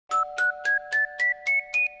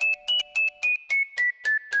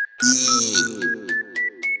Yeah.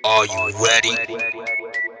 Are you ready?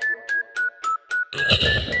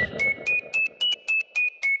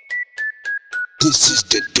 This is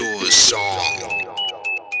the door song.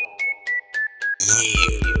 Yeah.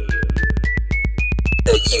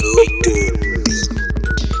 And you like the beat.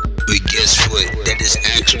 But guess what? That is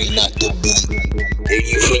actually not the beat. If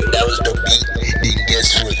you think that was the beat, then guess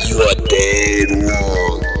what? You are dead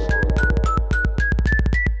wrong.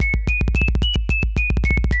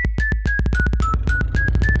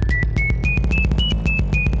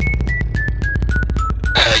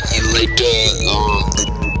 How you like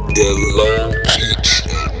the low pitch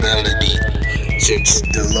melody? Since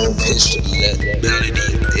the low pitch melody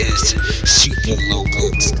is super low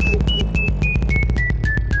pitched.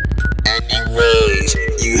 Anyways,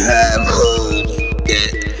 you have heard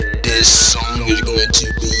that this song is going to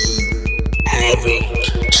be having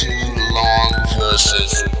 2 long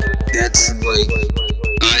verses. That's right,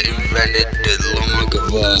 I invented the long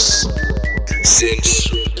verse since,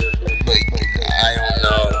 I don't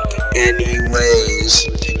know. Anyways,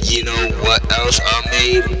 you know what else I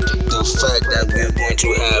made? The fact that we're going to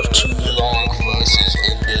have 2 long verses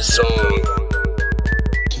in this song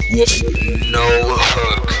with no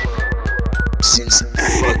hook. Since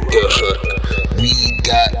fuck the hook, we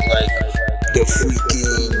got like the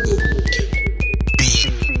freaking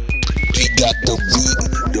beat. We got the beat,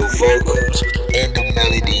 the vocals, and the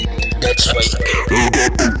melody. That's right. We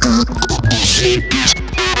got the beat, the vocals,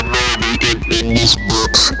 and the melody in this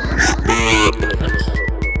book.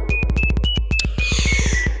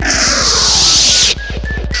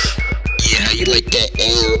 Yeah, how you like that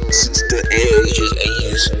L? Since the L is just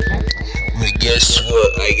A's. But guess what?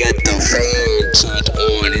 I got the fan turned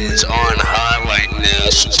on. It's on high right now.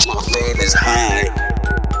 Since my fan is high,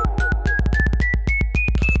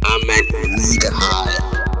 I'm at weed high.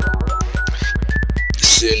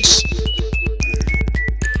 Since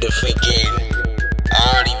the freaking, I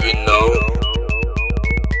don't even know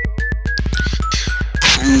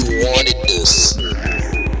who wanted this.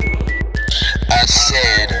 I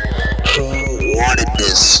said, who wanted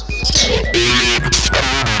this?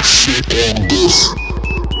 Shit on this.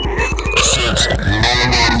 Since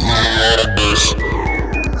nobody wanted this,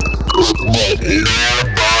 but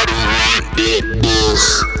nobody wanted this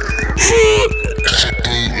for 50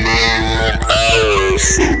 million hours.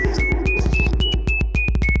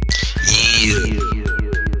 Yeah.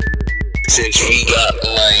 Since we got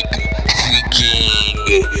like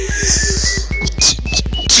freaking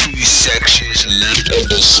 2 sections left of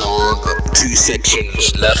the song, 2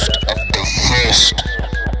 sections left of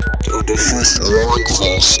the first long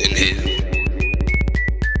verse in it.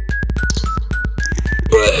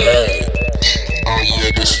 But hey, oh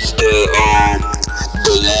yeah, this is the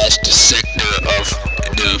last sector of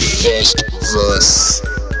the first verse.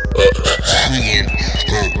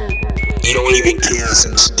 You don't even care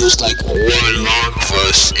since there's like 1 long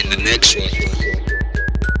verse in the next one.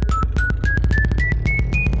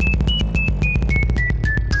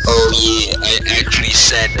 Oh yeah, I actually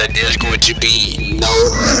said that there's going to be no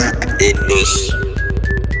hook in this.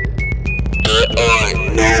 There are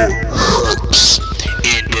no hooks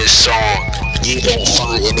in this song. You don't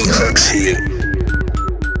find any hooks here.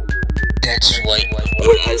 That's right,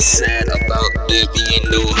 what I said about there being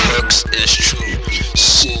no hooks is true.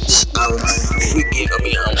 Since I'm fucking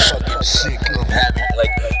sick of having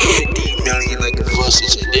like 50 million like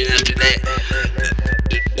verses, and then after that,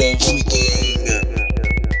 the freaking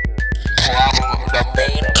the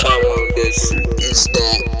main problem of this is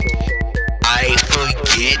that I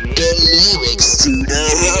forget the lyrics to the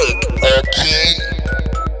hook, okay?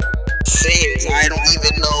 Since I don't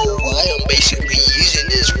even know why I'm basically using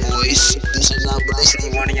this voice. This is not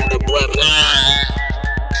basically running out of breath.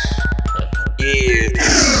 Yeah.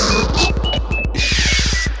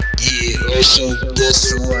 Yeah, also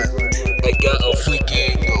guess what? I got a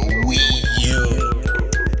freaking Wii U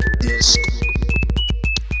disc.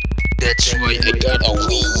 That's right, I got a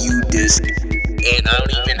Wii U disc, and I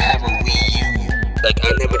don't even have a Wii U. Like,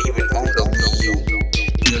 I never even owned a Wii U.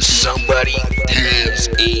 Does somebody have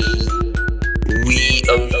a Wii,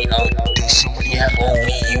 does somebody have a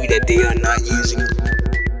Wii U that they are not using?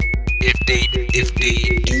 If they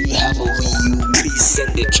do have a Wii U, please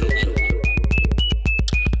send it to me.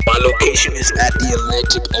 My location is at the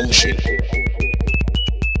Atlantic Ocean.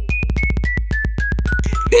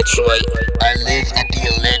 That's right, I live at the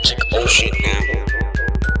Atlantic Ocean now.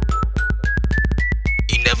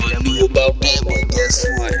 You never knew about that, but guess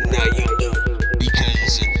what? Now you do.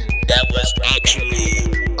 Because that was actually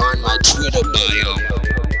on my Twitter bio.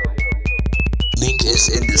 Link is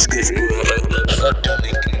in the description. Fuck the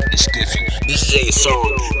link. description. This is a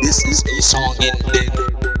song. This is a song in the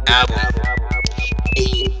album. A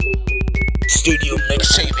studio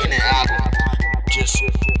mixtape in an album. Just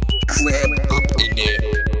cram up in there.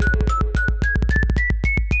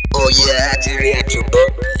 Oh yeah, I had to react to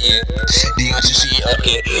book. Yeah. Do you want to see it?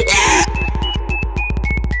 Okay.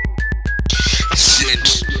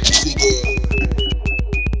 Since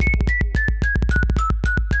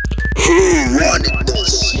who wanted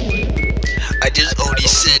this? I just already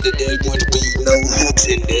said that there's going to be no hooks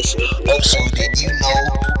in this. Also, did you know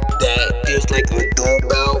that there's like a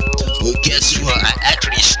doorbell? Well, guess what? I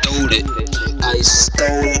actually stole it. I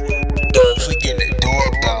stole the freaking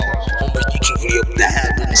doorbell from a YouTube video that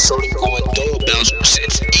had been selling on doorbells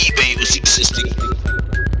since eBay was existing.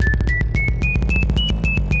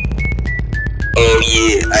 Oh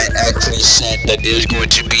yeah, I actually said that there's going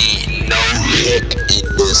to be no hook in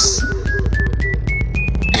this.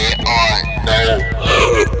 There are no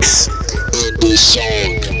hooks in this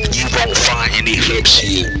song. You won't find any hooks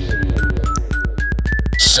here.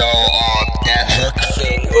 So that hook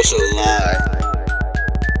thing was a lie.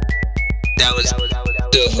 That was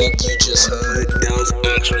the hook you just heard. That was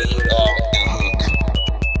actually the hook.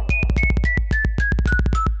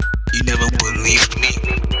 You never believed me?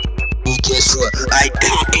 Well, guess what? I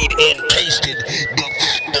copied and pasted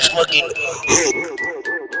the fucking hook.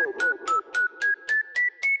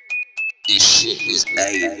 This shit is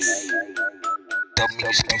ass.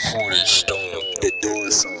 Dummies before the storm. The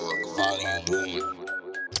Door Song, Volume 1.